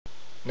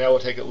Now we'll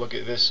take a look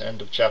at this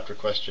end of chapter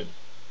question.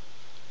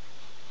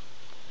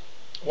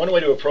 One way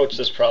to approach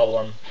this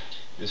problem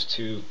is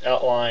to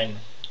outline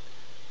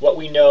what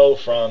we know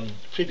from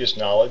previous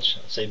knowledge,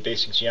 let's say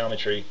basic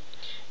geometry,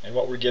 and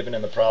what we're given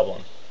in the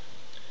problem.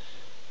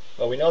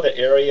 Well, we know that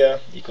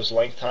area equals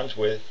length times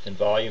width, and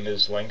volume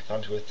is length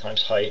times width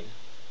times height.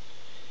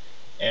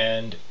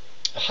 And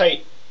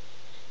height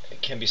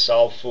can be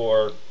solved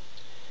for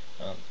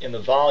in the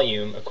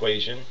volume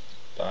equation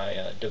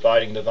by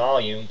dividing the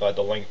volume by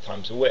the length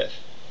times the width.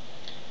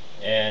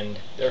 And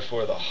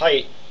therefore the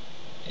height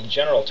in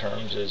general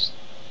terms is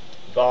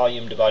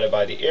volume divided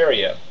by the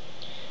area.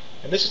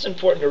 And this is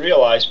important to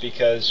realize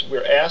because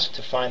we're asked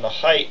to find the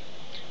height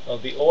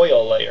of the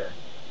oil layer.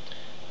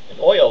 An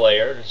oil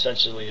layer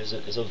essentially is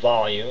a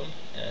volume,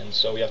 and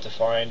so we have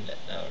to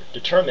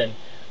determine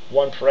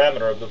one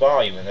parameter of the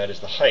volume, and that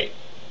is the height.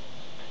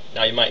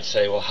 Now you might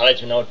say, well, how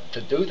did you know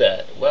to do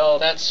that? Well,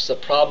 that's the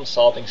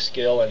problem-solving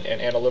skill and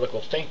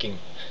analytical thinking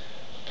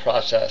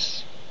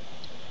process.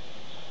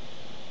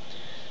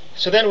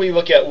 So then we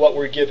look at what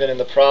we're given in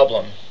the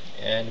problem,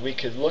 and we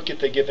could look at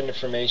the given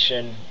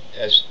information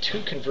as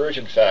two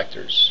conversion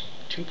factors: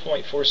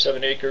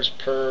 2.47 acres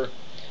per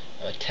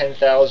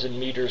 10,000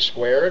 meters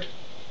squared,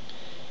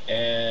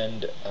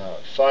 and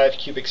 5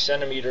 cubic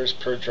centimeters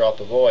per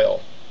drop of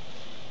oil.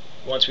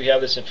 Once we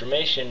have this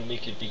information, we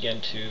could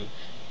begin to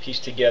piece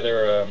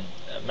together a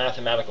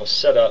mathematical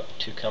setup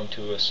to come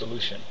to a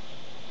solution.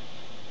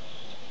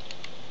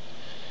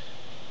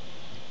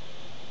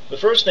 The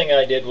first thing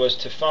I did was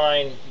to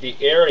find the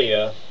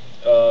area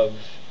of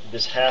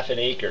this half an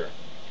acre.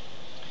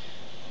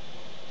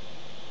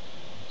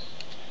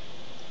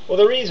 Well,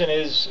 the reason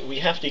is we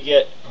have to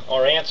get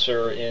our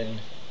answer in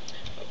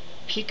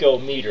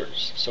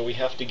picometers, so we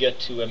have to get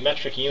to a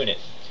metric unit.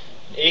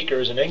 An acre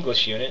is an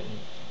English unit, and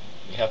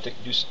we have to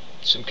do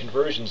some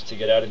conversions to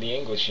get out of the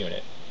English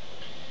unit.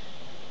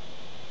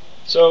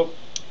 So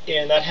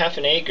in that half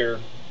an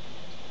acre,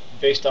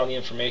 based on the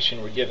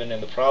information we're given in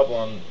the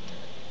problem,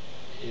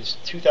 is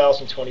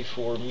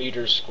 2,024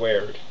 meters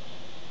squared.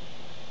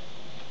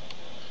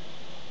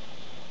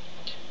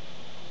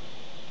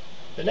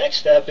 The next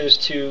step is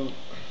to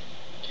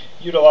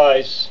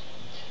utilize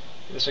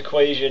this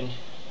equation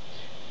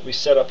we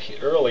set up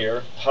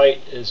earlier.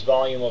 Height is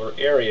volume over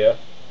area,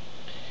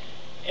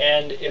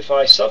 and if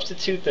I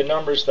substitute the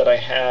numbers that I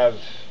have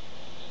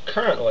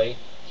currently,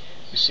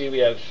 you see we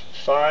have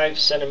 5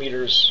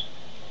 centimeters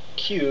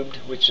cubed,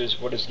 which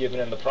is what is given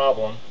in the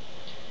problem,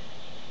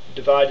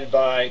 divided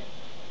by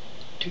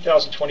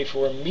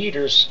 2,024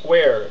 meters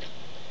squared.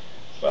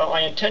 Well,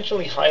 I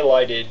intentionally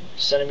highlighted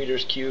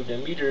centimeters cubed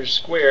and meters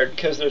squared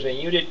because there's a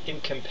unit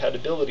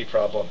incompatibility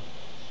problem.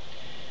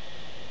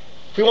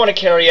 If we want to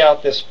carry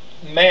out this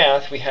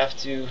math, we have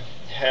to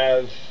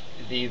have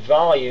the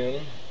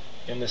volume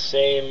in the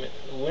same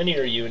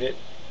linear unit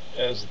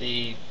as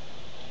the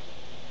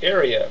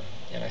area.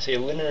 And I say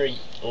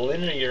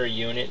linear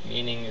unit,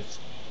 meaning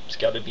it's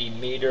got to be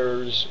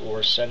meters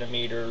or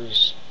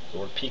centimeters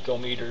or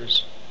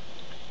picometers.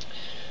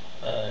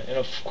 And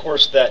of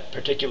course that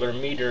particular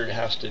meter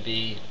has to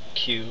be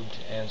cubed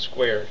and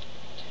squared.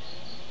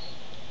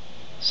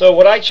 So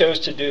what I chose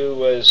to do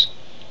was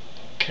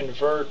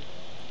convert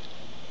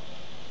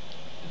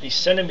the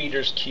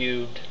centimeters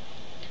cubed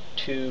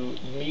to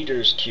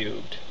meters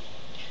cubed.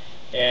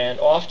 And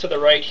off to the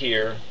right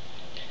here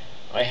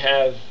I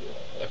have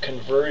a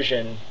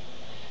conversion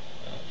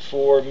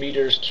for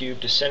meters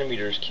cubed to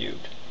centimeters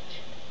cubed.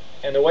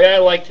 And the way I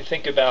like to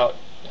think about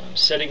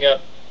setting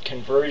up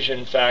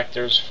conversion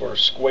factors for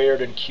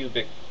squared and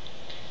cubic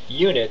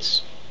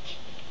units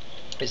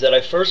is that I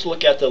first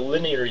look at the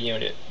linear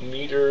unit,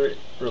 meter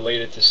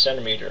related to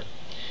centimeter.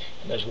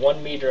 And there's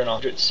 1 meter and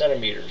 100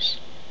 centimeters.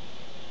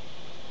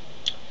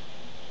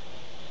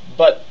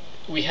 But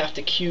we have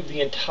to cube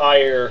the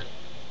entire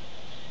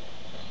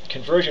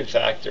conversion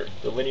factor,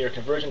 the linear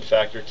conversion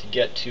factor, to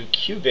get to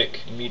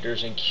cubic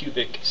meters and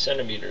cubic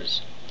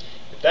centimeters.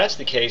 If that's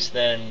the case,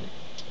 then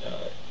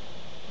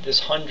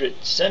this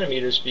 100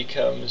 centimeters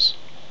becomes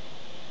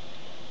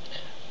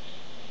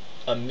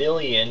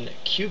 1,000,000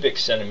 cubic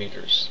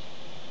centimeters.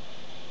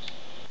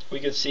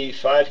 We could see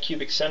 5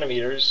 cubic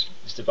centimeters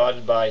is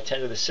divided by 10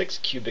 to the 6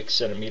 cubic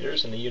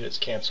centimeters, and the units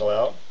cancel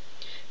out,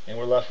 and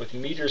we're left with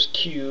meters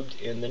cubed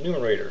in the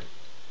numerator,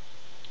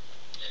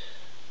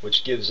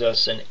 which gives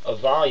us a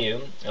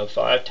volume of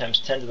 5 times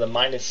 10 to the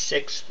minus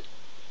 6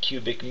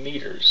 cubic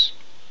meters.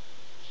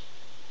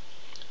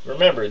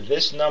 Remember,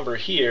 this number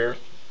here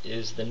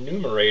is the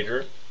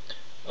numerator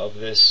of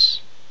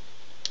this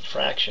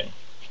fraction.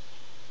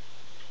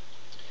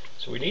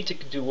 So we need to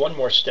do one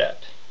more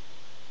step,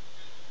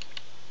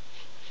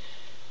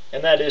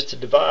 and that is to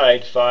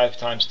divide 5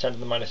 times 10 to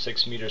the minus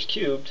 6 meters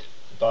cubed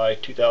by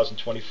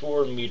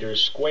 2,024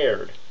 meters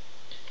squared.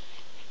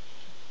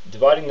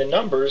 Dividing the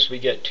numbers, we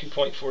get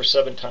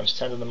 2.47 times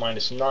 10 to the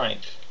minus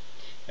 9th.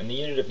 And the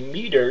unit of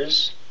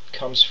meters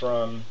comes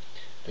from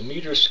the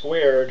meters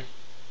squared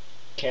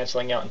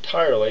canceling out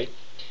entirely,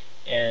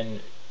 and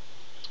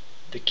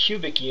the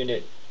cubic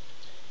unit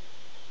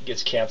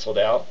gets canceled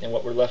out, and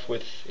what we're left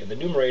with in the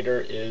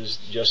numerator is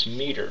just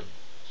meter.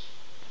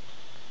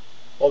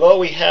 Although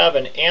we have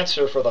an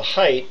answer for the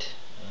height,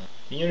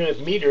 the unit of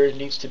meter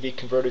needs to be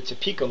converted to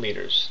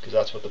picometers, because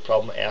that's what the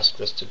problem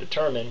asked us to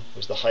determine,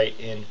 was the height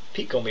in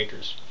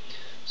picometers.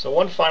 So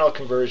one final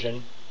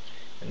conversion,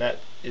 and that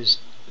is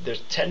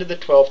there's 10 to the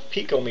 12th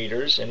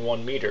picometers in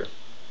 1 meter.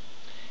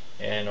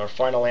 And our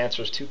final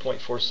answer is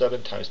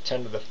 2.47 times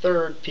 10 to the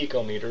 3rd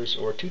picometers,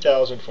 or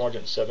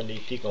 2,470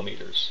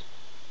 picometers.